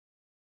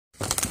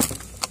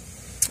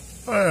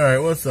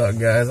Alright, what's up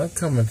guys? I'm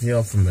coming to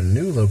y'all from a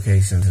new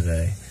location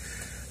today.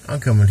 I'm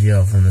coming to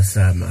y'all from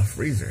inside my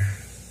freezer.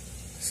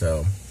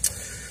 So,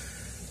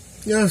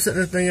 I was sitting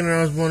there thinking and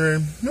I was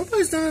wondering,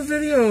 nobody's done a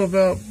video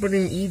about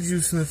putting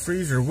e-juice in the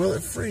freezer. Will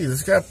it freeze?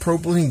 It's got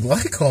propylene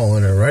glycol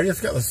in it, right? It's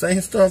got the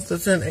same stuff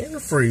that's in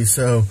antifreeze,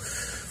 so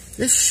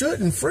it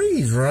shouldn't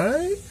freeze,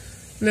 right?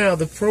 Now,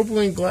 the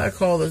propylene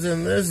glycol that's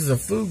in this is a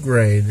food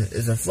grade.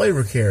 It's a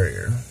flavor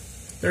carrier.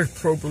 There's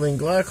propylene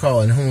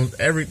glycol in almost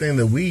everything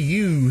that we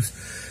use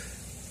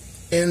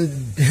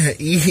in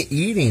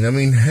eating. I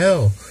mean,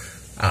 hell,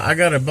 I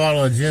got a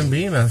bottle of Jim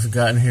Beam I've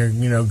gotten here.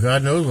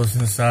 God knows what's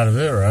inside of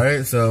it,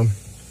 right? So,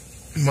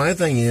 my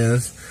thing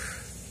is,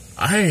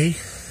 I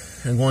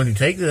am going to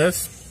take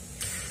this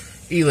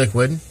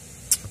e-liquid.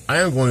 I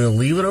am going to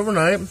leave it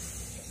overnight.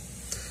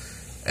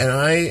 And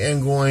I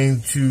am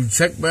going to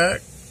check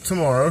back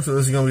tomorrow. So,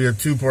 this is going to be a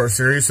two-part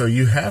series. So,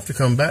 you have to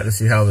come back to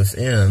see how this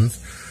ends.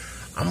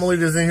 I'm going to leave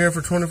this in here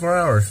for 24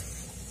 hours.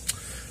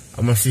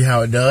 I'm going to see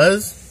how it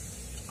does.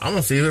 I'm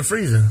going to see if it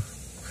freezes.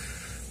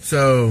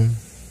 So,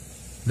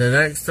 the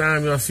next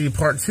time y'all see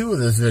part 2 of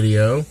this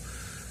video,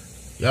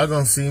 y'all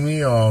going to see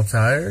me all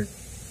tired.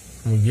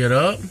 I'm going to get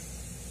up. And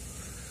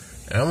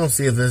I'm going to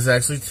see if this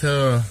actually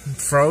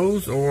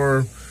froze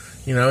or,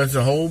 it's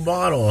a whole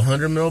bottle,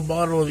 100 ml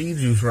bottle of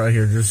e-juice right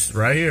here. Just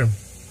right here.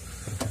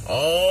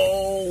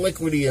 All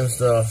liquidy and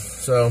stuff.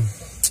 So,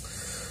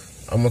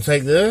 I'm going to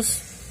take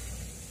this.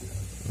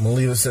 I'm going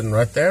to leave it sitting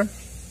right there.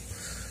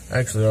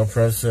 Actually, I'll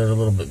press it a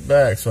little bit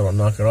back so I don't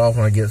knock it off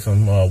when I get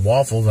some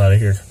waffles out of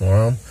here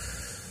tomorrow.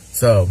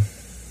 So,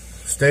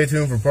 stay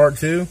tuned for part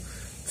 2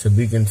 to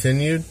be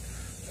continued.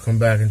 Come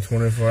back in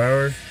 24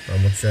 hours. I'm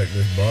going to check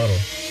this bottle.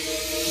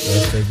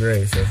 That'll stay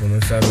great. So, from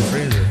inside the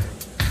freezer,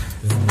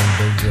 this has been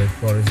Big J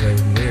Quality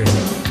Saving Beer.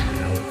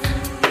 Now,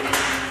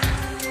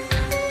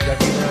 got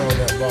to keep an eye on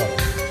that bottle.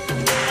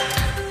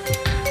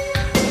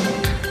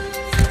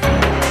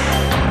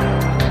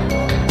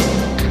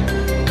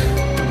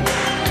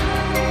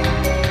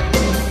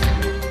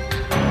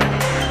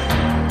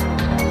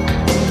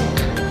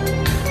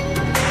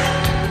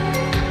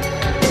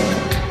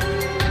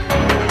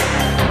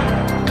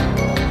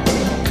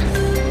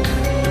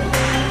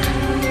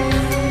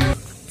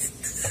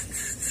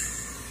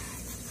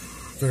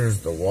 There's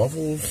the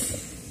waffles.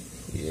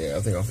 Yeah,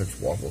 I think I'll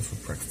fix waffles for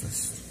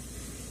breakfast.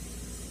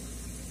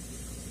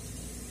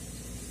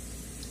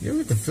 You ever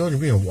get the feeling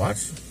you're being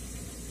watched?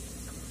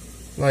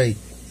 Like,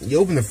 you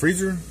open the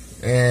freezer,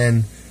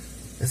 and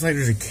it's like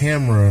there's a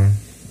camera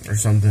or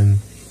something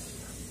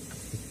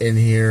in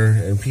here,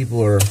 and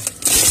people are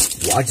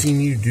watching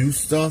you do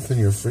stuff in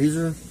your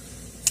freezer.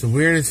 It's the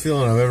weirdest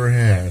feeling I've ever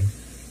had.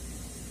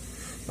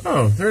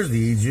 Oh, there's the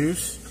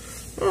e-juice.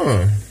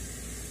 Oh,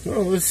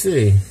 well, let's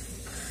see.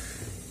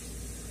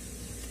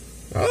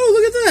 Oh,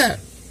 look at that.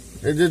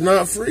 It did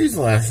not freeze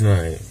last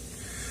night.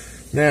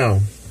 Now,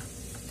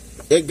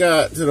 it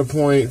got to the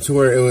point to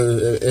where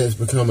it's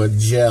become a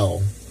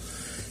gel.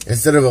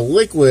 Instead of a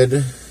liquid,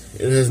 it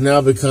has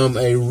now become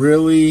a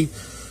really,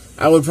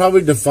 I would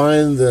probably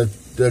define the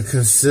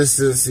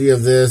consistency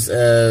of this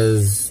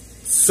as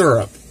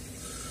syrup.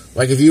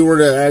 Like if you were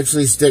to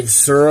actually stick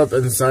syrup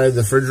inside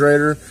the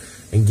refrigerator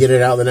and get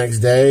it out the next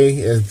day,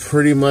 is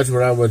pretty much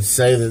what I would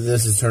say that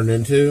this has turned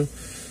into.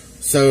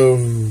 So,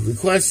 the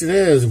question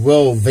is,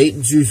 will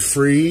vape juice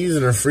freeze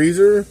in a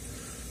freezer?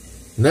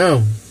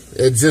 No.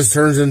 It just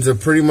turns into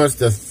pretty much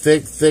the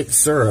thick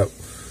syrup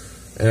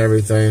and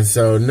everything.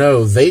 So,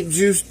 no, vape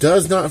juice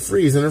does not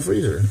freeze in a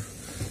freezer.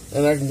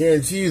 And I can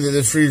guarantee you that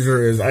this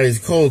freezer is ice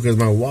cold because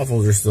my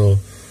waffles are still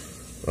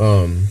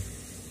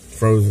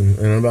frozen.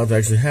 And I'm about to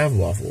actually have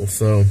waffles.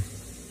 So,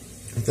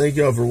 thank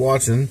y'all for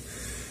watching.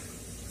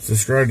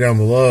 Subscribe down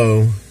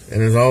below.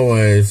 And as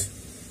always,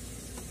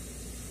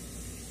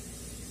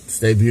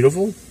 stay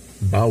beautiful.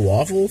 Buy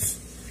waffles.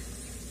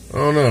 I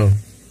don't know.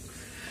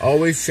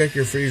 Always check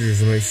your freezers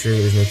to make sure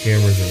there's no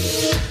cameras in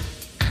it.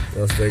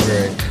 They'll stay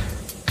great.